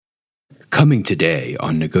coming today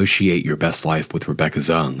on Negotiate Your Best Life with Rebecca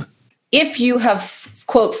Zung. If you have,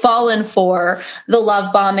 quote, fallen for the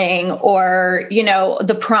love bombing or,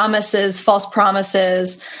 the promises, false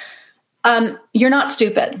promises, you're not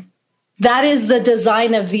stupid. That is the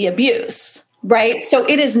design of the abuse, right? So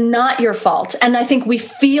it is not your fault. And I think we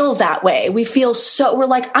feel that way. We're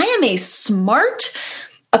like, I am a smart,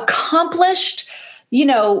 accomplished,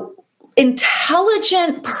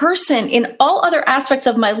 intelligent person in all other aspects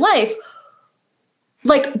of my life.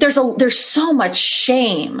 Like there's so much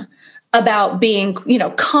shame about being,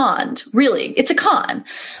 conned. Really, it's a con.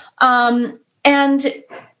 And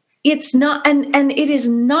it's not, and it is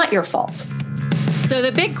not your fault. So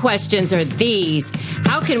the big questions are these.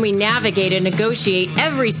 How can we navigate and negotiate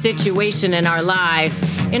every situation in our lives,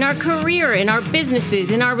 in our career, in our businesses,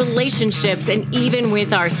 in our relationships, and even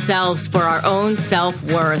with ourselves for our own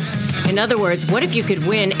self-worth? In other words, what if you could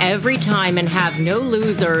win every time and have no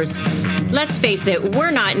losers? Let's face it,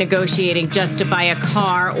 we're not negotiating just to buy a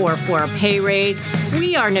car or for a pay raise.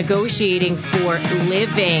 We are negotiating for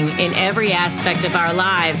living in every aspect of our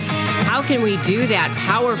lives. How can we do that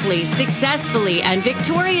powerfully, successfully, and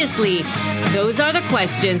victoriously? Those are the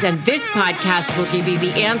questions, and this podcast will give you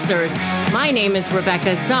the answers. My name is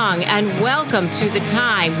Rebecca Zung, and welcome to the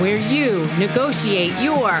time where you negotiate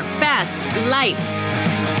your best life.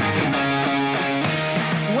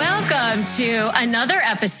 Welcome to another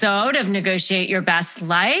episode of Negotiate Your Best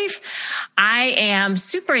Life. I am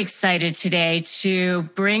super excited today to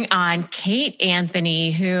bring on Kate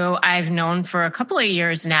Anthony, who I've known for a couple of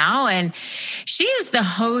years now. And she is the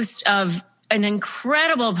host of an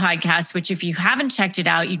incredible podcast, which if you haven't checked it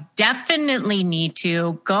out, you definitely need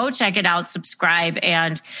to go check it out, subscribe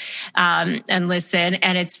and listen.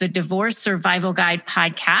 And it's the Divorce Survival Guide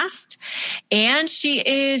podcast. And she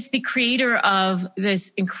is the creator of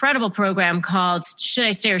this incredible program called Should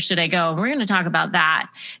I Stay or Should I Go? And we're going to talk about that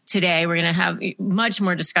today. We're going to have much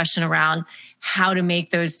more discussion around how to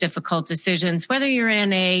make those difficult decisions, whether you're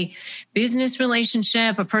in a business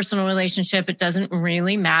relationship, a personal relationship, it doesn't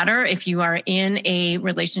really matter. If you are in a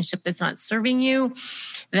relationship that's not serving you,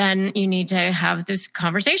 then you need to have this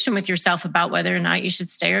conversation with yourself about whether or not you should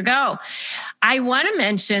stay or go. I want to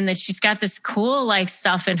mention that she's got this cool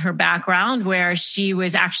stuff in her background where she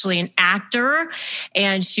was actually an actor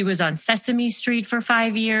and she was on Sesame Street for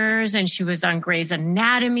 5 years and she was on Grey's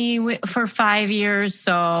Anatomy for 5 years.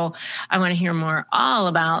 So I want to hear more all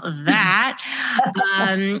about that.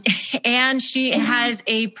 And she has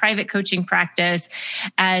a private coaching practice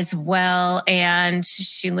as well. And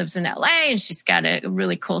she lives in LA and she's got a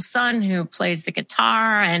really cool son who plays the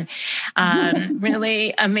guitar and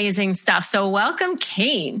really amazing stuff. So welcome,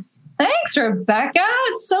 Kate. Thanks, Rebecca.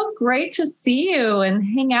 It's so great to see you and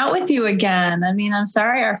hang out with you again. I mean, I'm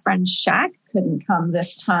sorry our friend Shaq couldn't come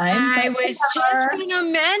this time. I was just going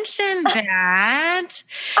to mention that.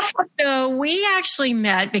 So we actually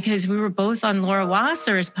met because we were both on Laura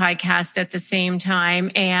Wasser's podcast at the same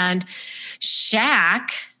time. And Shaq,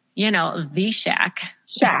 the Shaq.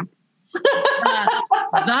 Shaq.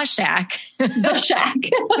 The Shaq.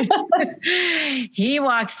 He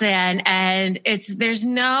walks in and there's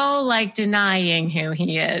no denying who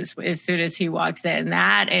he is as soon as he walks in.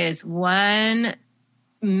 That is one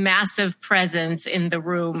massive presence in the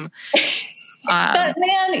room. That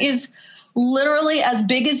man is literally as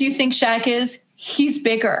big as you think Shaq is. He's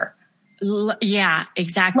bigger. Yeah,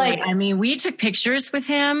 exactly. I mean, we took pictures with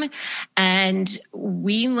him and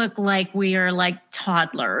we look like we are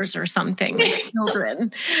toddlers or something,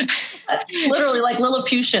 children. Literally like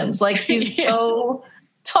Lilliputians. He's so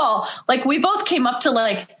tall. We both came up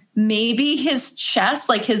to maybe his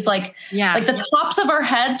chest, his the tops of our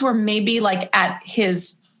heads were maybe at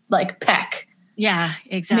his pec. Yeah,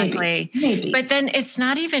 exactly. Maybe. But then it's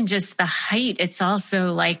not even just the height. It's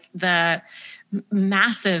also the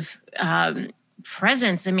massive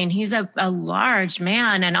presence. I mean, he's a large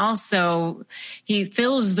man and also he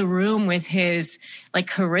fills the room with his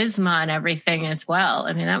charisma and everything as well.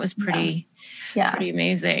 I mean, that was pretty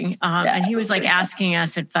amazing. And he was asking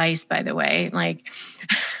us advice, by the way,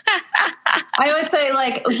 I always say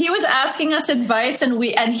he was asking us advice and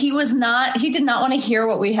he did not want to hear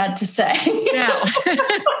what we had to say. No.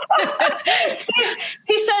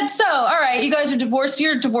 He said, so, all right, you guys are divorced.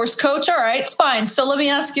 You're a divorce coach. All right, it's fine. So let me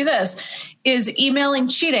ask you this. Is emailing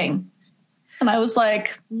cheating? And I was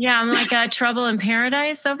like... Yeah, I'm trouble in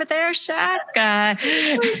paradise over there, Shaq. I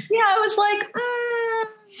was like,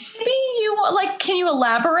 maybe you... can you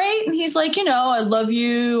elaborate? And he's like, I love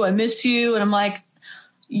you. I miss you. And I'm like...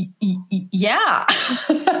 Yeah.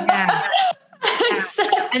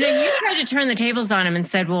 Exactly. And then you tried to turn the tables on him and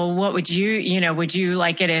said, well, what would would you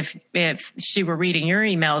like it if she were reading your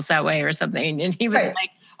emails that way or something? And he was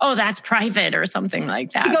like, oh, that's private or something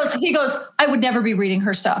like that. He goes, I would never be reading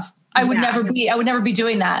her stuff. I would never be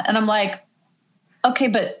doing that. And I'm like, okay,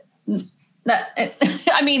 but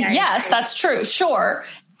yes, that's true. Sure.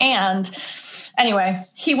 And anyway,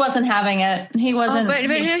 he wasn't having it. He wasn't. But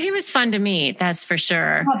he was fun to meet. That's for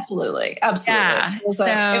sure. Absolutely. Yeah.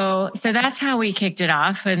 So that's how we kicked it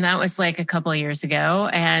off. And that was like a couple of years ago.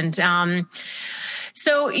 And,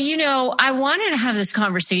 so, I wanted to have this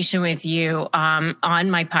conversation with you on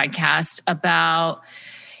my podcast about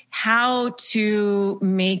how to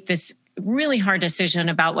make this really hard decision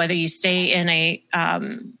about whether you stay in a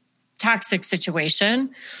toxic situation,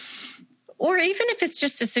 or even if it's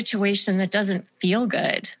just a situation that doesn't feel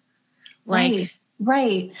good. Right.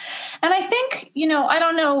 And I think, I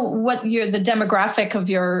don't know what the demographic of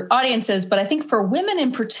your audience is, but I think for women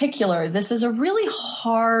in particular, this is a really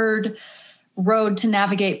hard road to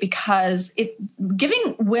navigate because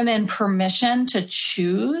giving women permission to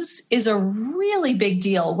choose is a really big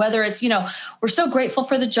deal. Whether it's, we're so grateful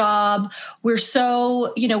for the job. We're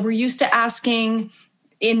so, we're used to asking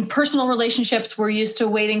in personal relationships, we're used to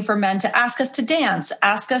waiting for men to ask us to dance,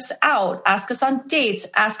 ask us out, ask us on dates,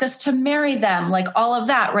 ask us to marry them, like all of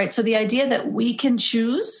that, right? So the idea that we can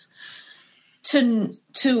choose to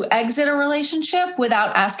exit a relationship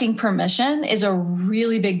without asking permission is a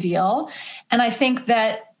really big deal. And I think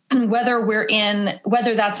that whether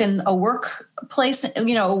that's in a workplace,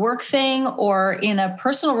 a work thing, or in a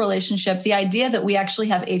personal relationship, the idea that we actually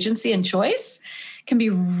have agency and choice can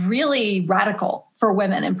be really radical for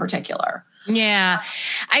women in particular. Yeah.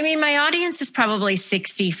 I mean, my audience is probably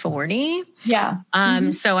 60-40. Yeah.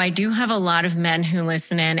 So I do have a lot of men who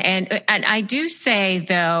listen in. And I do say,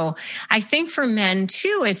 though, I think for men,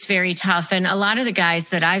 too, it's very tough. And a lot of the guys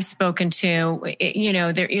that I've spoken to,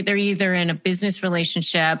 they're either in a business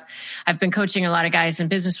relationship. I've been coaching a lot of guys in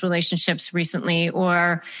business relationships recently,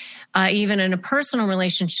 or even in a personal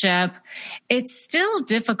relationship. It's still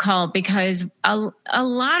difficult because a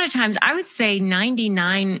lot of times, I would say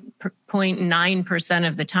 99.9%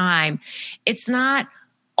 of the time, it's not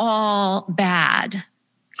all bad.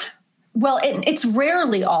 Well, it's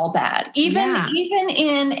rarely all bad. Even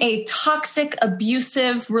in a toxic,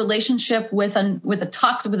 abusive relationship with an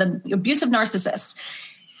abusive narcissist,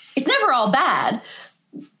 it's never all bad,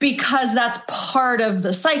 because that's part of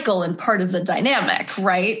the cycle and part of the dynamic,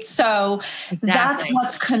 right? So That's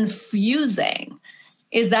what's confusing,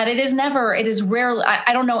 is that it is rarely,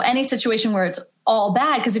 I don't know any situation where it's all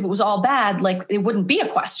bad, because if it was all bad, like, it wouldn't be a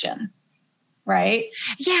question, right?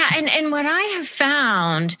 Yeah. And what I have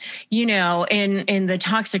found, in the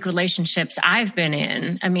toxic relationships I've been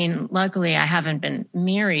in, I mean, luckily I haven't been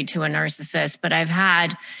married to a narcissist, but I've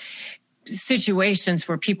had situations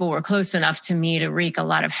where people were close enough to me to wreak a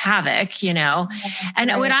lot of havoc, And right.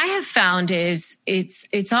 What I have found is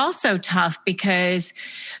it's also tough because,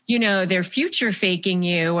 they're future faking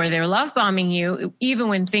you or they're love bombing you, even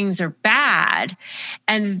when things are bad.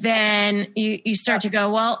 And then you start to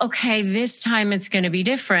go, well, okay, this time it's going to be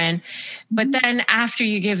different. But then after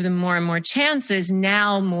you give them more and more chances,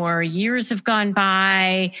 now more years have gone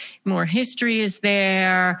by, more history is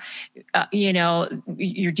there,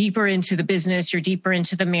 you're deeper into the business, you're deeper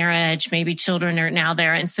into the marriage, maybe children are now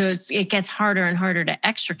there. And so it gets harder and harder to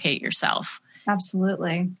extricate yourself.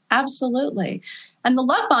 Absolutely. And the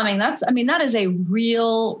love bombing, that is a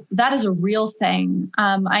real thing.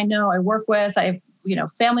 I know I have,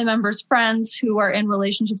 family members, friends who are in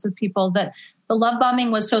relationships with people that the love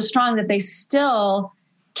bombing was so strong that they still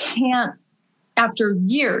can't, after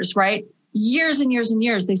years, right? Years and years and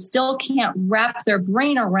years, they still can't wrap their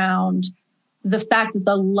brain around the fact that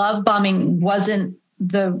the love bombing wasn't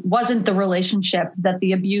the relationship, that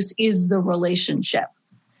the abuse is the relationship.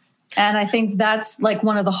 And I think that's like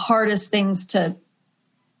one of the hardest things to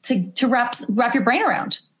wrap your brain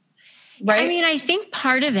around. Right. I mean, I think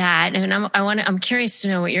part of that, and I'm curious to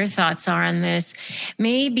know what your thoughts are on this,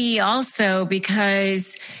 maybe also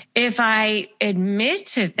because if I admit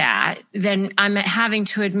to that, then I'm having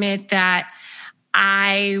to admit that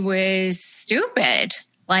I was stupid.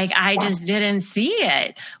 Like, I just didn't see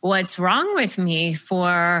it. What's wrong with me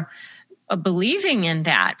for believing in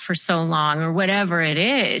that for so long, or whatever it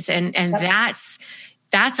is? And that's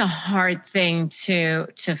a hard thing to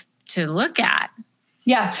look at.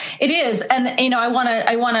 Yeah, it is. And, I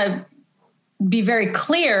want to be very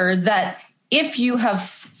clear that if you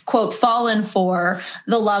have, quote, fallen for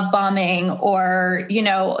the love bombing or,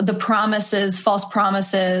 the promises, false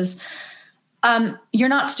promises, you're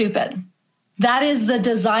not stupid. that is the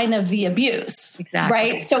design of the abuse, exactly.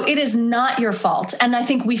 Right? So it is not your fault. And I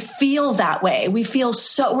think we feel that way.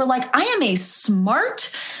 We're like, I am a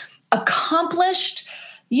smart, accomplished,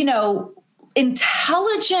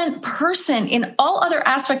 intelligent person in all other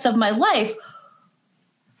aspects of my life.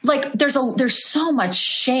 Like there's so much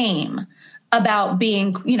shame about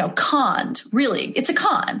being, conned. Really, it's a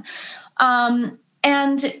con.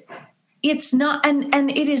 And it's not,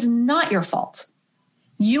 and it is not your fault.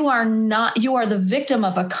 You are the victim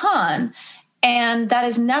of a con, and that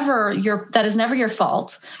is never your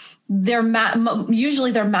fault.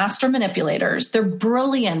 Usually they're master manipulators. They're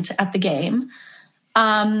brilliant at the game.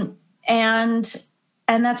 And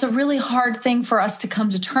that's a really hard thing for us to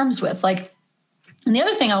come to terms with. Like, and the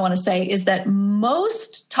other thing I want to say is that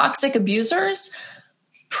most toxic abusers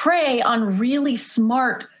prey on really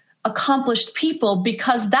smart, accomplished people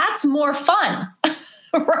because that's more fun.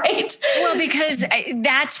 Right? Well, because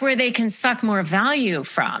that's where they can suck more value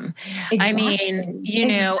from. Exactly. I mean,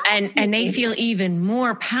 and they feel even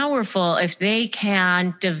more powerful if they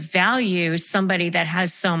can devalue somebody that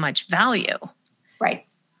has so much value. Right.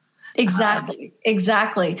 Exactly.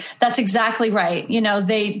 That's exactly right.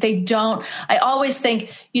 They don't, I always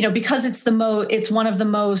think, because it's one of the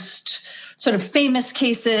most sort of famous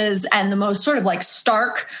cases and the most sort of like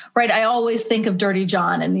stark, right? I always think of Dirty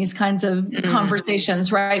John in these kinds of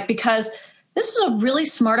conversations, right? Because this was a really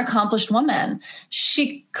smart, accomplished woman.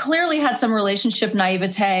 She clearly had some relationship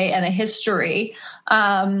naivete and a history.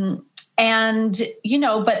 But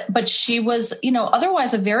she was,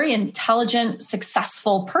 otherwise a very intelligent,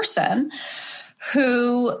 successful person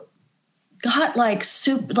who got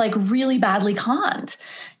really badly conned.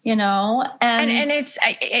 And it's,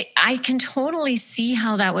 I can totally see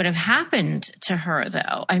how that would have happened to her,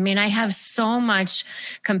 though. I mean, I have so much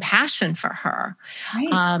compassion for her,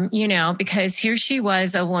 right. Because here she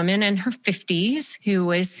was, a woman in her 50s who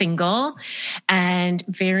was single and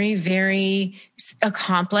very, very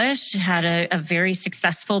accomplished, had a very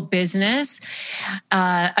successful business,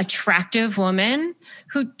 attractive woman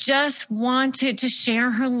who just wanted to share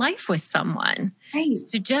her life with someone. Right.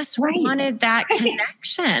 Who just wanted that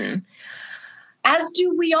connection. As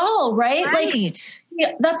do we all, right? Right.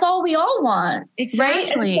 That's all we all want.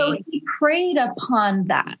 Exactly. Right? And so he preyed upon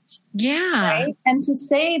that. Yeah. Right? And to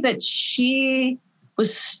say that she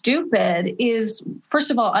was stupid is,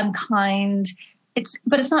 first of all, unkind.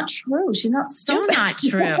 But it's not true. She's not stupid. So not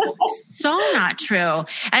true. So not true.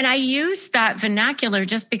 And I use that vernacular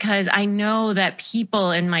just because I know that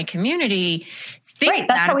people in my community think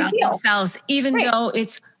that about themselves, even though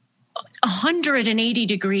it's 180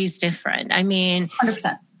 degrees different. I mean,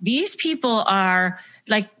 100%. These people are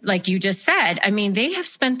like you just said. I mean, they have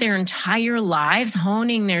spent their entire lives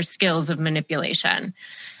honing their skills of manipulation.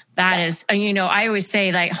 That is, I always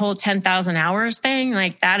say like whole 10,000 hours thing,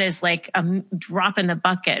 like that is like a drop in the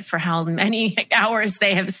bucket for how many hours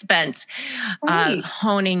they have spent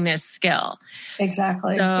honing this skill.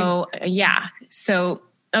 Exactly. So, yeah. So,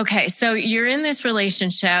 okay. So you're in this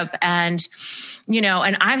relationship and,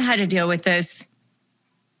 and I've had to deal with this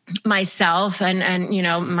myself and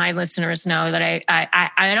my listeners know that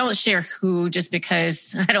I don't share who just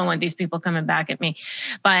because I don't want these people coming back at me,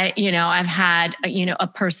 but I've had a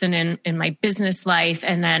person in my business life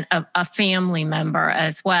and then a family member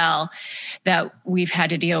as well that we've had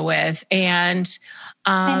to deal with and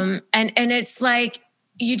it's like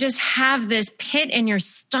you just have this pit in your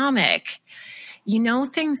stomach,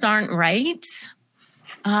 things aren't right,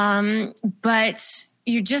 but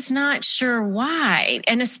you're just not sure why.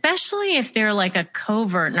 And especially if they're like a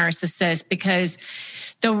covert narcissist, because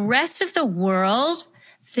the rest of the world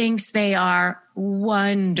thinks they are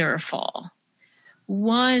wonderful.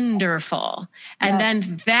 And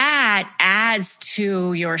then that adds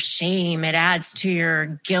to your shame. It adds to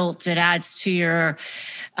your guilt. It adds to your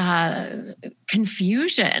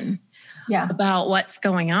confusion about what's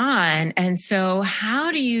going on. And so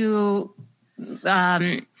how do you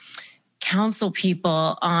counsel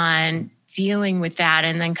people on dealing with that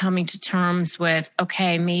and then coming to terms with,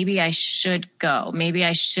 okay, maybe I should go. Maybe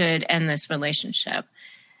I should end this relationship?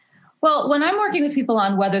 Well, when I'm working with people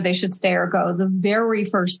on whether they should stay or go, the very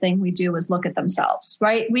first thing we do is look at themselves,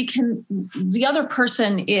 right? The other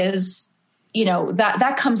person is,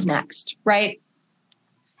 that comes next, right?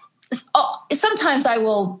 Sometimes I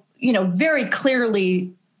will, very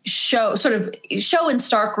clearly show in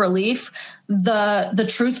stark relief the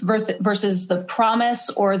truth versus the promise,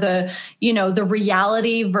 or the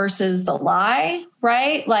reality versus the lie,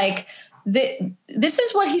 right? Like this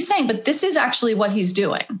is what he's saying, but this is actually what he's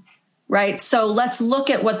doing, right? So let's look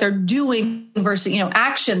at what they're doing versus,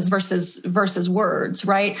 actions versus words,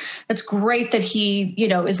 right? That's great that he,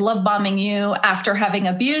 is love bombing you after having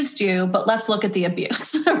abused you, but let's look at the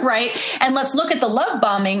abuse, right? And let's look at the love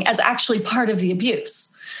bombing as actually part of the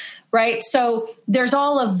abuse, right? So there's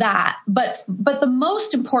all of that. But the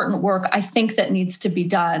most important work I think that needs to be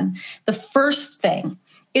done, the first thing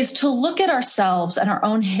is to look at ourselves and our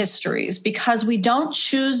own histories, because we don't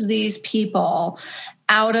choose these people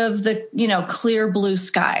out of the, clear blue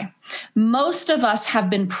sky. Most of us have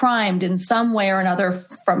been primed in some way or another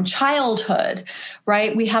from childhood,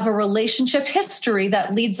 right? We have a relationship history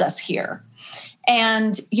that leads us here.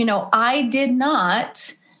 And, I did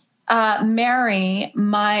not marry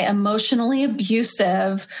my emotionally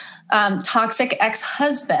abusive, toxic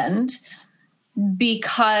ex-husband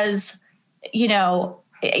because,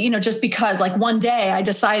 just because like one day I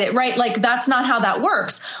decided, right? Like that's not how that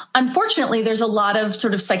works. Unfortunately, there's a lot of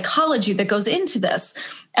sort of psychology that goes into this.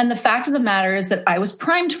 And the fact of the matter is that I was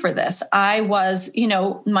primed for this. I was,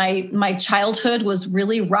 my childhood was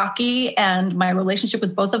really rocky, and my relationship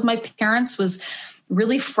with both of my parents was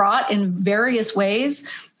really fraught in various ways.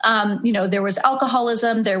 There was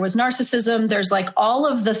alcoholism, there was narcissism, there's like all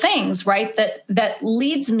of the things, right? That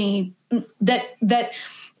leads me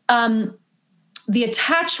the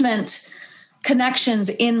attachment connections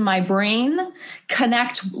in my brain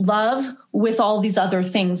connect love with all these other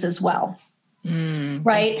things as well.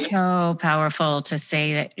 Right? So powerful to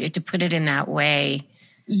say that, to put it in that way.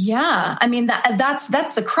 Yeah. I mean, that's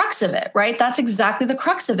the crux of it, right? That's exactly the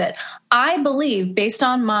crux of it. I believe, based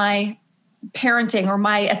on my parenting or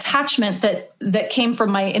my attachment that came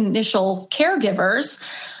from my initial caregivers,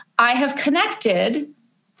 I have connected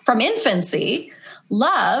from infancy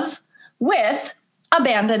love with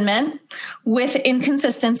abandonment, with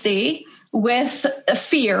inconsistency, with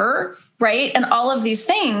fear, right? And all of these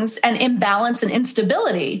things, and imbalance and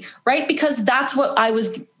instability, right? Because that's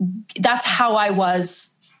how I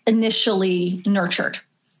was initially nurtured,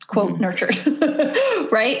 quote, nurtured,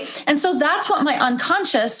 right? And so that's what my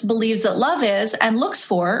unconscious believes that love is and looks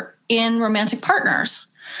for in romantic partners.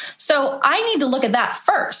 So I need to look at that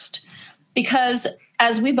first, because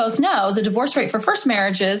as we both know, the divorce rate for first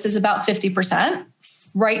marriages is about 50%.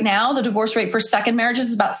 Right now, the divorce rate for second marriages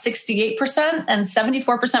is about 68% and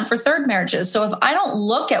 74% for third marriages. So if I don't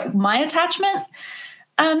look at my attachment,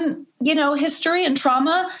 history and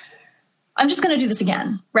trauma, I'm just going to do this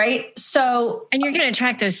again, right? So, and you're going to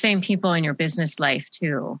attract those same people in your business life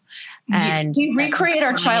too. And we recreate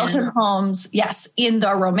our childhood homes, yes, in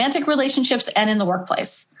the romantic relationships and in the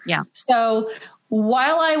workplace. Yeah. So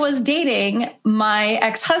while I was dating my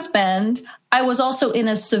ex-husband, I was also in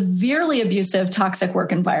a severely abusive, toxic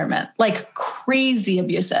work environment, like crazy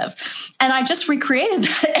abusive. And I just recreated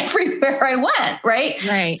that everywhere I went, right?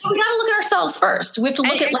 Right. So we got to look at ourselves first. We have to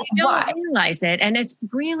look at like why. Don't realize it. And it's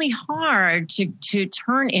really hard to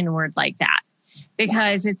turn inward like that,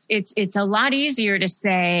 because it's a lot easier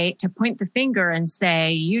to point the finger and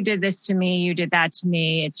say, you did this to me, you did that to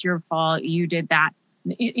me, it's your fault, you did that.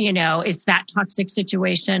 It's that toxic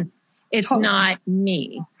situation. It's totally not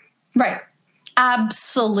me. Right.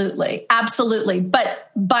 Absolutely. Absolutely. But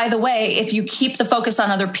by the way, if you keep the focus on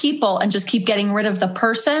other people and just keep getting rid of the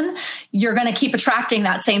person, you're going to keep attracting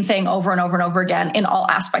that same thing over and over and over again in all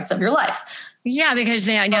aspects of your life. Yeah, because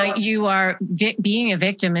now you are being a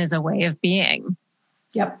victim is a way of being.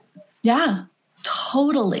 Yep. Yeah,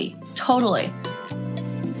 totally. Totally.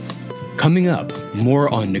 Coming up,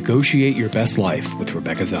 more on Negotiate Your Best Life with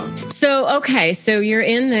Rebecca Zung. So you're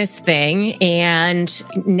in this thing, and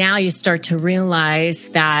now you start to realize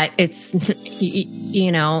that it's,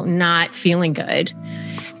 not feeling good.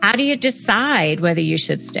 How do you decide whether you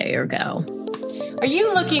should stay or go? Are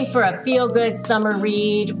you looking for a feel-good summer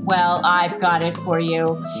read? Well, I've got it for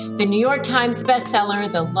you. The New York Times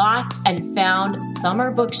bestseller, The Lost and Found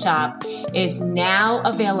Summer Bookshop, is now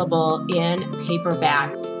available in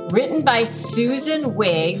paperback. Written by Susan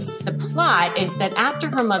Wiggs, the plot is that after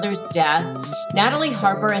her mother's death, Natalie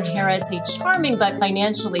Harper inherits a charming but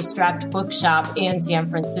financially strapped bookshop in San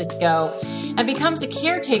Francisco and becomes a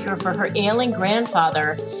caretaker for her ailing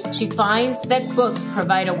grandfather. She finds that books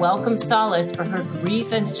provide a welcome solace for her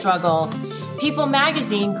grief and struggle. People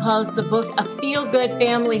magazine calls the book a feel-good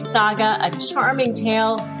family saga, a charming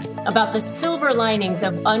tale about the silver linings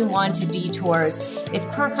of unwanted detours. It's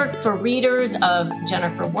perfect for readers of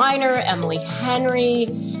Jennifer Weiner, Emily Henry,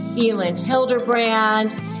 Elin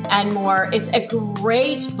Hilderbrand, and more. It's a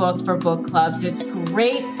great book for book clubs. It's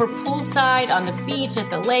great for poolside, on the beach,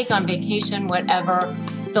 at the lake, on vacation, whatever.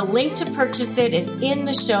 The link to purchase it is in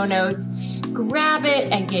the show notes. grab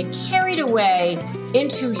it and get carried away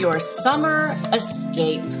into your summer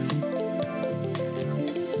escape.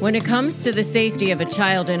 When it comes to the safety of a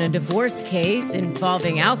child in a divorce case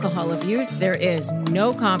involving alcohol abuse, there is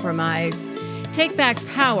no compromise. Take back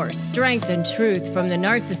power, strength, and truth from the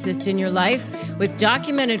narcissist in your life with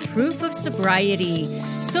documented proof of sobriety.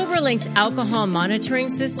 SoberLink's alcohol monitoring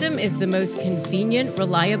system is the most convenient,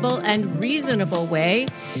 reliable, and reasonable way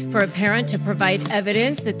for a parent to provide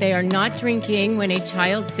evidence that they are not drinking when a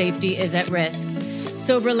child's safety is at risk.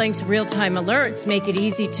 SoberLink's real-time alerts make it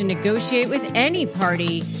easy to negotiate with any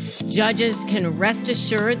party. Judges can rest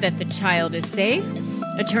assured that the child is safe.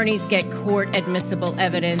 Attorneys get court-admissible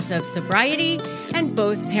evidence of sobriety, and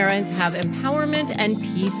both parents have empowerment and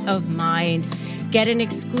peace of mind. Get an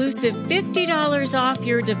exclusive $50 off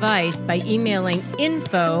your device by emailing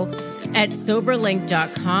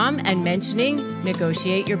info@soberlink.com and mentioning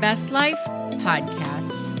Negotiate Your Best Life podcast.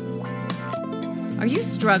 Are you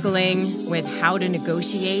struggling with how to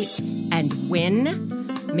negotiate and win?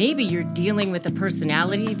 Maybe you're dealing with a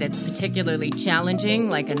personality that's particularly challenging,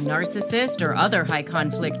 like a narcissist or other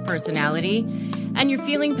high-conflict personality, and you're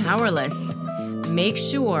feeling powerless. Make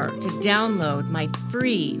sure to download my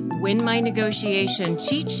free Win My Negotiation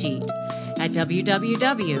cheat sheet at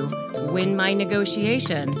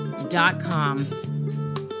www.winmynegotiation.com.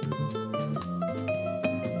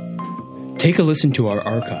 Take a listen to our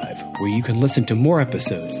archive, where you can listen to more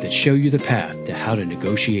episodes that show you the path to how to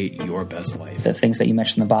negotiate your best life. The things that you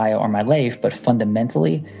mentioned in the bio are my life, but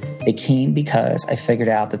fundamentally, they came because I figured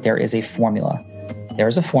out that there is a formula. There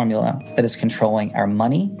is a formula that is controlling our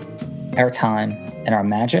money, our time, and our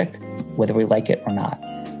magic, whether we like it or not.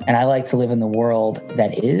 And I like to live in the world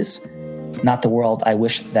that is, not the world I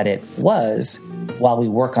wish that it was, while we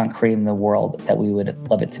work on creating the world that we would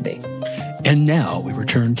love it to be. And now we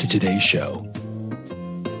return to today's show.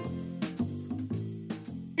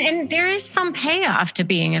 And there is some payoff to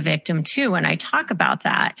being a victim too, and I talk about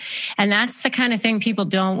that. And that's the kind of thing people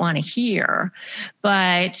don't want to hear.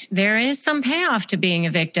 But there is some payoff to being a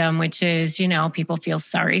victim, which is, people feel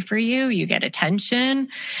sorry for you. You get attention.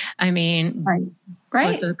 I mean,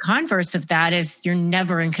 right. But the converse of that is you're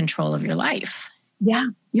never in control of your life. Yeah.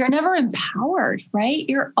 You're never empowered, right?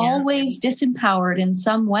 You're always disempowered in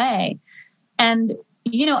some way. And,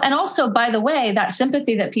 and also, by the way, that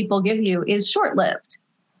sympathy that people give you is short-lived.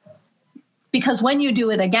 Because when you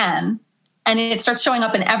do it again, and it starts showing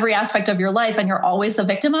up in every aspect of your life, and you're always the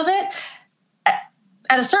victim of it,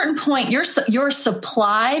 at a certain point, your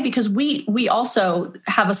supply, because we also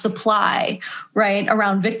have a supply, right,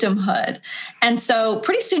 around victimhood. And so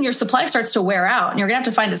pretty soon your supply starts to wear out, and you're going to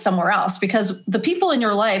have to find it somewhere else, because the people in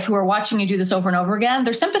your life who are watching you do this over and over again,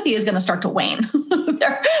 their sympathy is going to start to wane.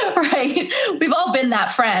 Right? We've all been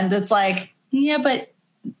that friend. It's like, yeah, but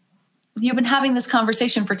you've been having this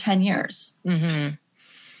conversation for 10 years. Mm-hmm.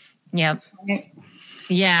 Yep. Right?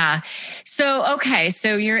 Yeah. So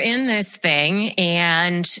you're in this thing,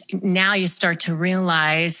 and now you start to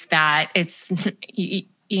realize that it's,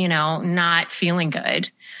 not feeling good.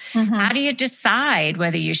 Mm-hmm. How do you decide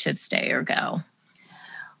whether you should stay or go?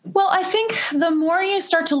 Well, I think the more you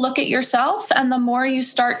start to look at yourself and the more you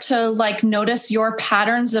start to notice your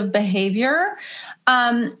patterns of behavior,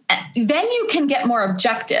 then you can get more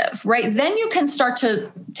objective, right? Then you can start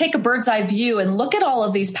to take a bird's eye view and look at all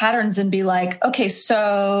of these patterns and be like, okay,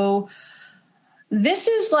 so this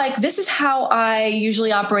is how I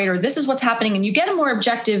usually operate, or this is what's happening. And you get a more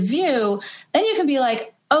objective view, then you can be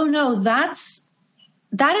like, oh no, that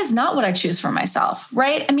is not what I choose for myself,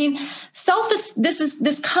 right? I mean,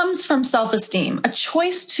 this comes from self-esteem. A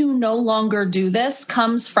choice to no longer do this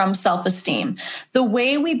comes from self-esteem. The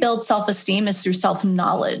way we build self-esteem is through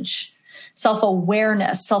self-knowledge,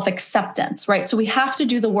 self-awareness, self-acceptance, right? So we have to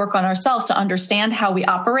do the work on ourselves to understand how we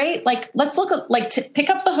operate. Let's look at, pick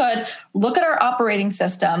up the hood, look at our operating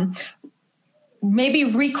system, maybe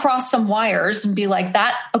recross some wires and be like,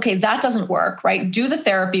 that doesn't work, right? Do the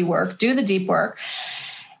therapy work, do the deep work.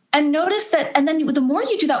 And notice that, and then the more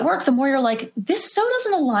you do that work, the more you're like, this so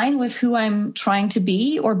doesn't align with who I'm trying to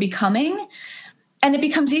be or becoming. And it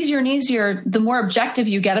becomes easier and easier the more objective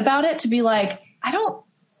you get about it to be like, I don't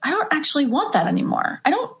actually want that anymore. I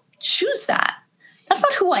don't choose that. That's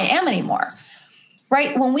not who I am anymore,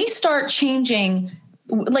 right? When we start changing,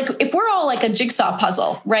 if we're all like a jigsaw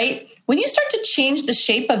puzzle, right? When you start to change the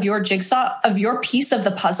shape of your jigsaw, of your piece of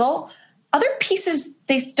the puzzle, other pieces,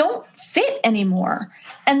 they don't fit anymore.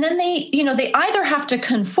 And then they either have to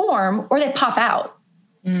conform or they pop out.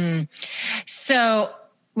 Mm. So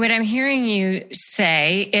what I'm hearing you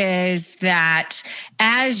say is that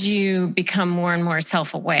as you become more and more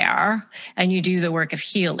self-aware and you do the work of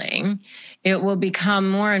healing, it will become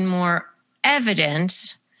more and more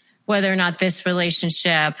evident whether or not this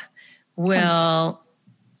relationship will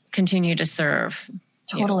continue to serve.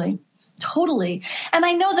 Totally. Totally. And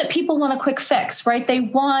I know that people want a quick fix, right? They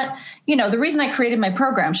want, the reason I created my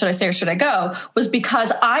program, Should I Stay or Should I Go, was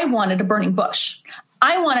because I wanted a burning bush.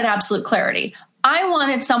 I wanted absolute clarity. I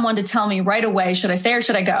wanted someone to tell me right away, should I stay or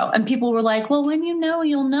should I go? And people were like, well, when you know,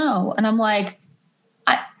 you'll know. And I'm like,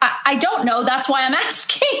 I don't know. That's why I'm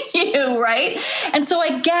asking you, right? And so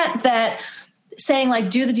I get that saying like,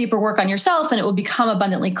 do the deeper work on yourself and it will become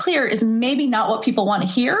abundantly clear is maybe not what people want to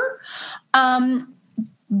hear.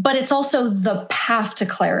 But it's also the path to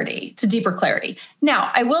clarity, to deeper clarity. Now,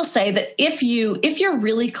 I will say that if you're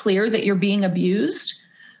really clear that you're being abused,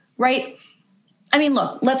 right? I mean,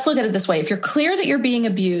 look, let's look at it this way. If you're clear that you're being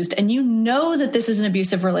abused and you know that this is an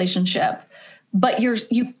abusive relationship, but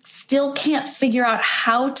you still can't figure out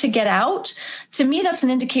how to get out, to me, that's an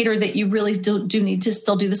indicator that you really still do need to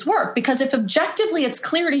still do this work. Because if objectively it's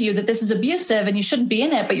clear to you that this is abusive and you shouldn't be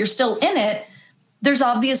in it, but you're still in it, there's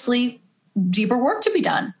obviously deeper work to be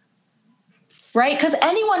done. Right? Because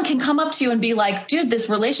anyone can come up to you and be like, dude, this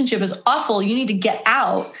relationship is awful. You need to get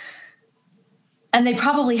out. And they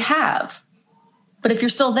probably have. But if you're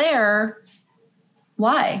still there,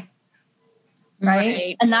 why?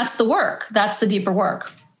 Right? And that's the work. That's the deeper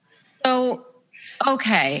work. So,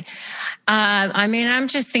 okay. I'm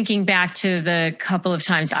just thinking back to the couple of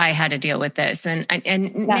times I had to deal with this. And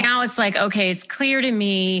now it's like, okay, it's clear to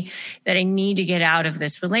me that I need to get out of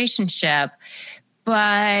this relationship,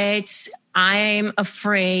 but I'm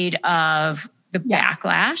afraid of the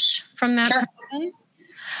backlash from that person.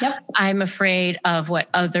 Yep. I'm afraid of what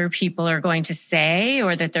other people are going to say,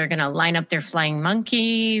 or that they're going to line up their flying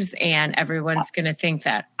monkeys and everyone's going to think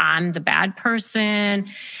that I'm the bad person.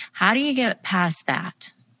 How do you get past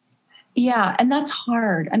that? Yeah. And that's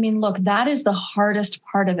hard. I mean, look, that is the hardest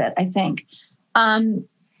part of it, I think.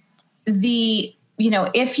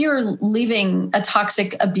 If you're leaving a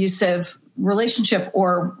toxic, abusive relationship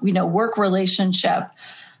or, work relationship,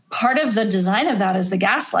 part of the design of that is the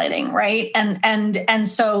gaslighting, right? And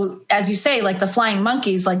so, as you say, like the flying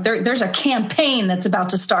monkeys, like there's a campaign that's about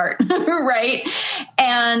to start, right?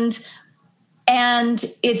 And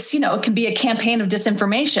it's, it can be a campaign of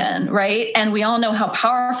disinformation, right? And we all know how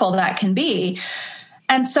powerful that can be.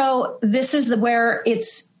 And so this is where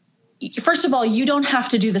it's, first of all, you don't have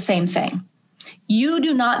to do the same thing. You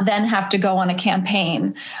do not then have to go on a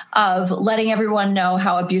campaign of letting everyone know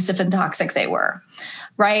how abusive and toxic they were.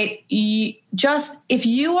 Right? If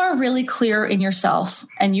you are really clear in yourself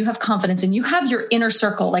and you have confidence and you have your inner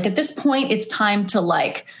circle, like at this point, it's time to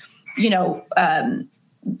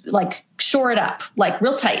shore it up, like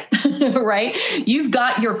real tight, right? You've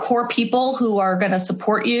got your core people who are going to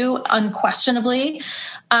support you unquestionably.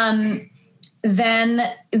 Then,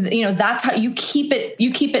 that's how you keep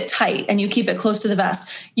it tight and you keep it close to the vest.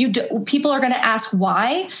 People are going to ask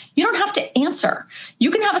why. You don't have to answer.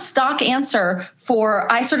 You can have a stock answer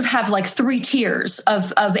I sort of have like 3 tiers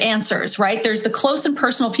of answers, right? There's the close and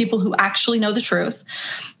personal people who actually know the truth.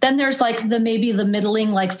 Then there's like maybe the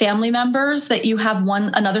middling, like family members that you have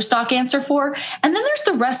another stock answer for. And then there's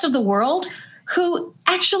the rest of the world who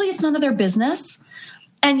actually it's none of their business.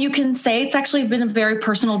 And you can say it's actually been a very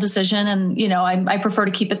personal decision. And, I prefer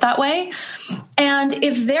to keep it that way. And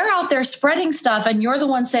if they're out there spreading stuff and you're the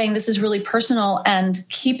one saying this is really personal and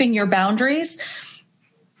keeping your boundaries,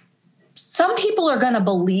 some people are going to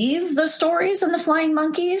believe the stories and the flying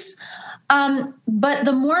monkeys. But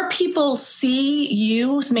the more people see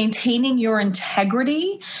you maintaining your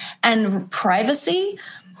integrity and privacy,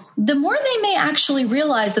 the more they may actually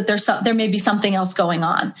realize that there may be something else going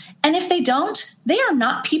on. And if they don't, they are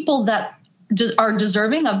not people that are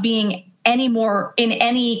deserving of being any more in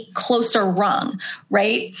any closer rung,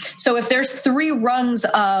 right? So if there's 3 rungs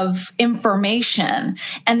of information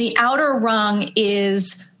and the outer rung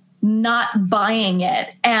is not buying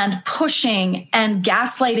it and pushing and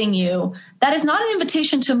gaslighting you, that is not an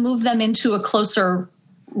invitation to move them into a closer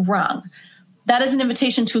rung. That is an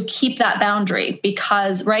invitation to keep that boundary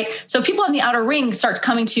because, right? So people on the outer ring start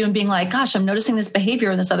coming to you and being like, gosh, I'm noticing this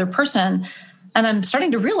behavior in this other person. And I'm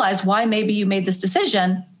starting to realize why maybe you made this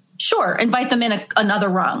decision. Sure. Invite them in another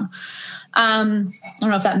rung. I don't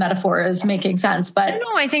know if that metaphor is making sense, but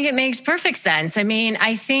no, I think it makes perfect sense. I mean,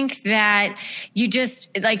 I think that you just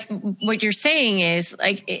like what you're saying is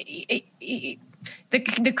like,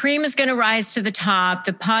 the cream is going to rise to the top.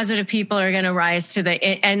 The positive people are going to rise to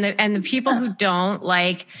and the people who don't,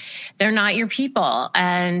 like, they're not your people.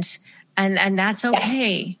 And And that's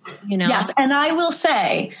okay, you know? Yes. And I will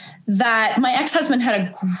say that my ex-husband had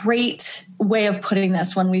a great way of putting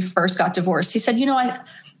this when we first got divorced. He said,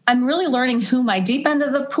 I'm really learning who my deep end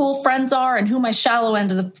of the pool friends are and who my shallow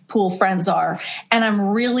end of the pool friends are. And I'm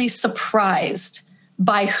really surprised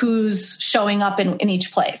by who's showing up in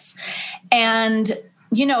each place. And,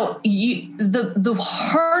 the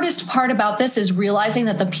hardest part about this is realizing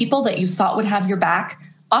that the people that you thought would have your back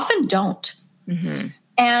often don't. Mm-hmm.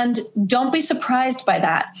 And don't be surprised by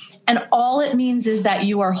that. And all it means is that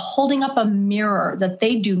you are holding up a mirror that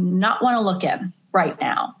they do not want to look in right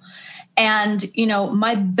now. And,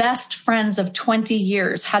 my best friends of 20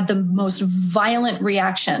 years had the most violent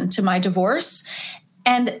reaction to my divorce.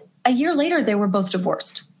 And a year later, they were both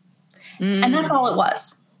divorced. And that's all it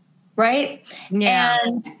was. Right. Yeah.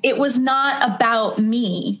 And it was not about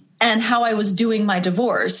me and how I was doing my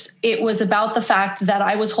divorce. It was about the fact that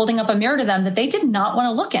I was holding up a mirror to them that they did not want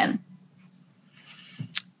to look in.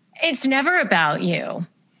 It's never about you.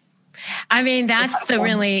 I mean, that's the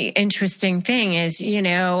really interesting thing is, you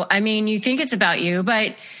think it's about you,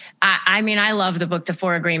 but I love the book, The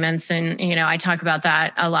 4 Agreements. And, I talk about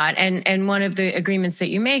that a lot. And one of the agreements that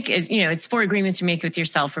you make is, it's 4 agreements you make with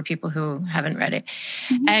yourself for people who haven't read it.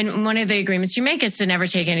 Mm-hmm. And one of the agreements you make is to never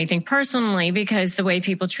take anything personally, because the way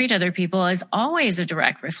people treat other people is always a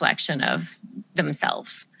direct reflection of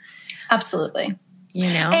themselves. Absolutely.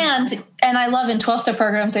 And I love in 12-step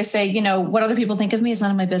programs, they say, what other people think of me is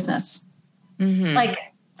none of my business. Mm-hmm.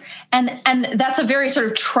 And that's a very sort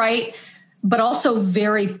of trite, but also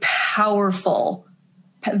very powerful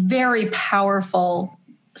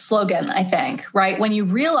slogan, I think, right? When you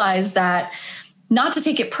realize that not to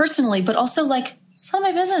take it personally, but also it's not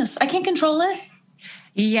my business. I can't control it.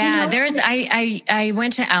 Yeah, I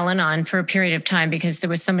went to Al-Anon for a period of time because there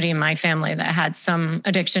was somebody in my family that had some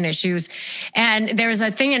addiction issues. And there's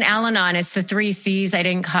a thing in Al-Anon, it's the 3 C's. I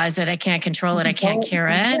didn't cause it. I can't control it. I can't cure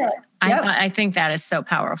it. Yep. I think that is so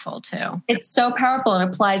powerful too. It's so powerful and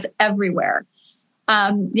applies everywhere.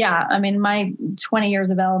 My 20 years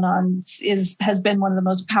of Al-Anon has been one of the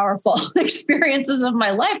most powerful experiences of my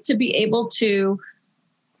life, to be able to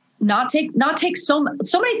not take so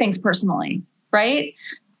many things personally. Right.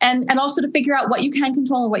 And also to figure out what you can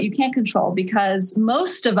control and what you can't control, because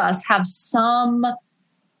most of us have some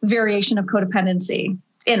variation of codependency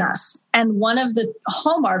in us. And one of the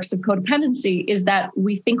hallmarks of codependency is that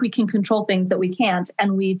we think we can control things that we can't.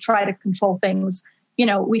 And we try to control things,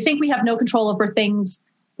 we think we have no control over things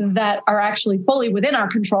that are actually fully within our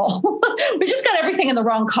control. We just got everything in the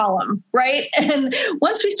wrong column. Right. And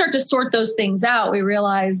once we start to sort those things out, we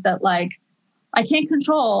realize that I can't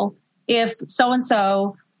control if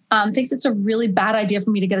so-and-so thinks it's a really bad idea for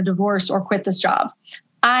me to get a divorce or quit this job.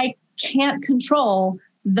 I can't control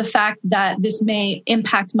the fact that this may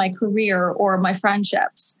impact my career or my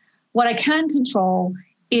friendships. What I can control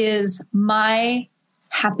is my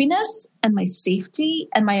happiness and my safety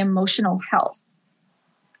and my emotional health,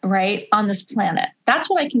 right, on this planet. That's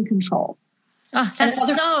what I can control. Oh,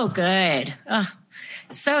 that's so good. Oh,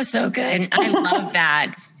 so good. I love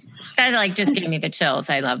that. That just gave me the chills.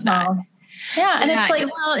 I love that. Yeah. And it's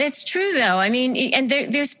well, it's true though. I mean, and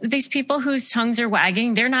there's these people whose tongues are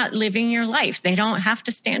wagging. They're not living your life. They don't have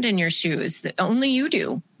to stand in your shoes. Only you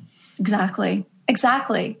do. Exactly. And,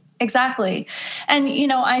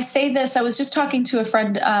 I say this, I was just talking to a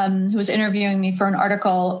friend who was interviewing me for an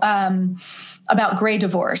article about gray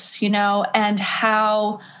divorce, and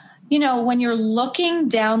how, when you're looking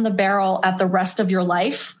down the barrel at the rest of your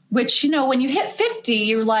life, which, when you hit 50,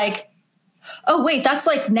 you're like, oh, wait, that's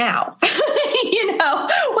now.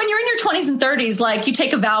 When you're in your 20s and 30s, you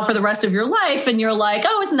take a vow for the rest of your life and you're like,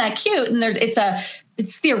 oh, isn't that cute? And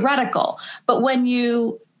it's theoretical. But when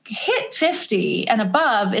you hit 50 and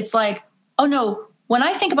above, it's like, oh no, when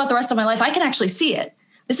I think about the rest of my life, I can actually see it.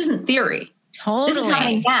 This isn't theory. Totally. This is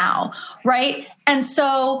happening now. Right. And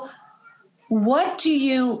so what do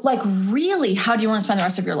you really, how do you want to spend the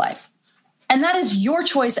rest of your life? And that is your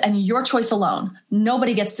choice and your choice alone.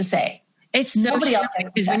 Nobody gets to say. It's so true,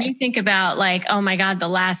 because when you think about oh my God, the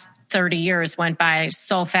last 30 years went by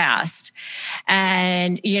so fast.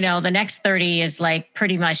 And, the next 30 is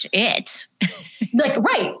pretty much it.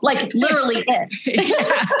 Literally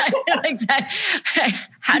it. That.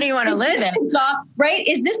 How do you want to live it? Job, right?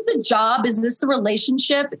 Is this the job? Is this the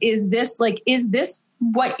relationship? Is this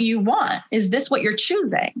what you want? Is this what you're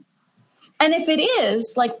choosing? And if it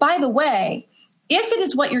is, by the way, if it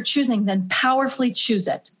is what you're choosing, then powerfully choose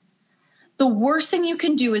it. The worst thing you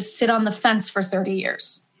can do is sit on the fence for 30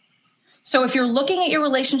 years. So if you're looking at your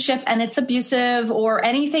relationship and it's abusive or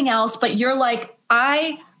anything else, but you're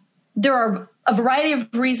I there are a variety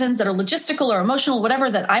of reasons that are logistical or emotional,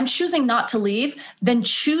 whatever, that I'm choosing not to leave, then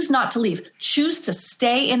choose not to leave. Choose to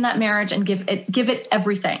stay in that marriage and give it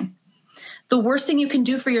everything. The worst thing you can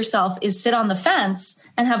do for yourself is sit on the fence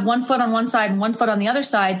and have one foot on one side and one foot on the other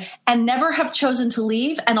side and never have chosen to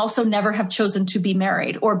leave, and also never have chosen to be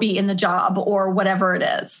married or be in the job or whatever it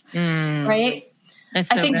is. Right? That's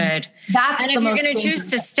so good. That's and if you're going to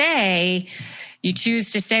choose to stay, you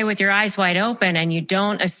choose to stay with your eyes wide open, and you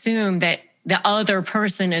don't assume that the other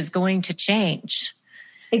person is going to change.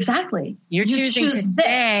 Exactly. You're choosing to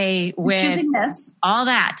stay with choosing this. All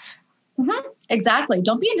that. Mm-hmm. Exactly.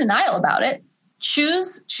 Don't be in denial about it.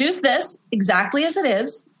 Choose this exactly as it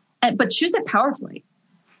is, but choose it powerfully.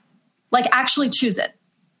 Like, actually choose it.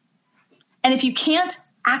 And if you can't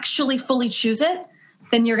actually fully choose it,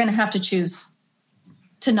 then you're going to have to choose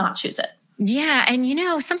to not choose it. Yeah. And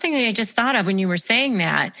something that I just thought of when you were saying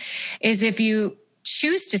that is, if you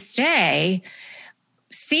choose to stay,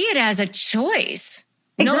 see it as a choice.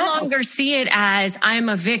 Exactly. No longer see it as I'm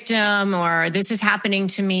a victim or this is happening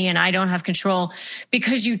to me and I don't have control,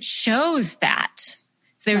 because you chose that.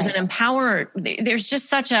 So there's there's just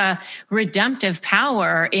such a redemptive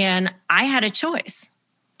power in I had a choice.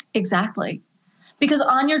 Exactly. Because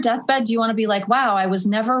on your deathbed, do you want to be like, wow, I was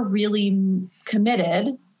never really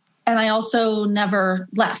committed and I also never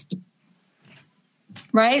left.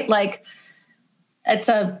 Right? Like it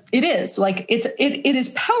is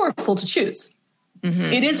powerful to choose.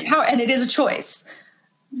 Mm-hmm. It is power, and it is a choice,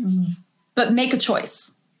 but make a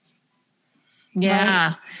choice. Yeah.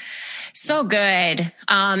 Right? So good.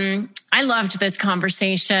 I loved this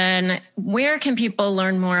conversation. Where can people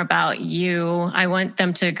learn more about you? I want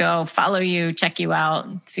them to go follow you, check you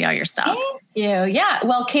out, see all your stuff. Thank you. Yeah.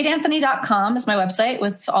 Well, kateanthony.com is my website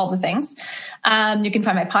with all the things. You can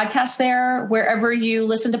find my podcast there. Wherever you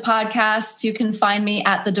listen to podcasts, you can find me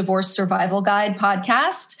at the Divorce Survival Guide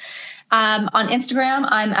podcast. On Instagram,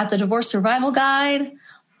 I'm at the Divorce Survival Guide.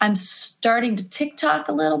 I'm starting to TikTok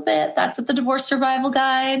a little bit. That's at the Divorce Survival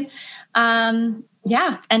Guide. And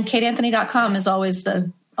kateanthony.com is always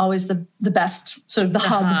the best, sort of the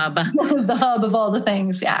hub. The hub of all the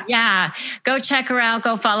things. Yeah. Yeah. Go check her out.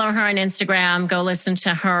 Go follow her on Instagram. Go listen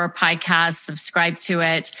to her podcast. Subscribe to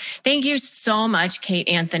it. Thank you so much, Kate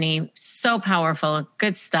Anthony. So powerful.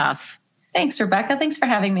 Good stuff. Thanks, Rebecca. Thanks for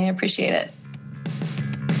having me. I appreciate it.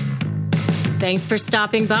 Thanks for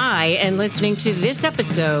stopping by and listening to this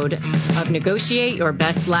episode of Negotiate Your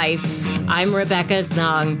Best Life. I'm Rebecca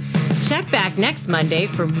Zung. Check back next Monday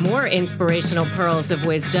for more inspirational pearls of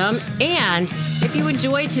wisdom. And if you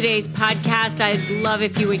enjoyed today's podcast, I'd love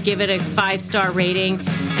if you would give it a 5-star rating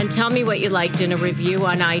and tell me what you liked in a review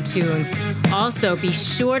on iTunes. Also, be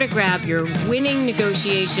sure to grab your winning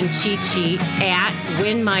negotiation cheat sheet at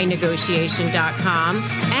winmynegotiation.com.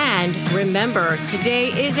 And remember, today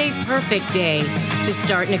is a perfect day to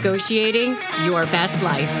start negotiating your best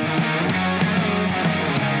life.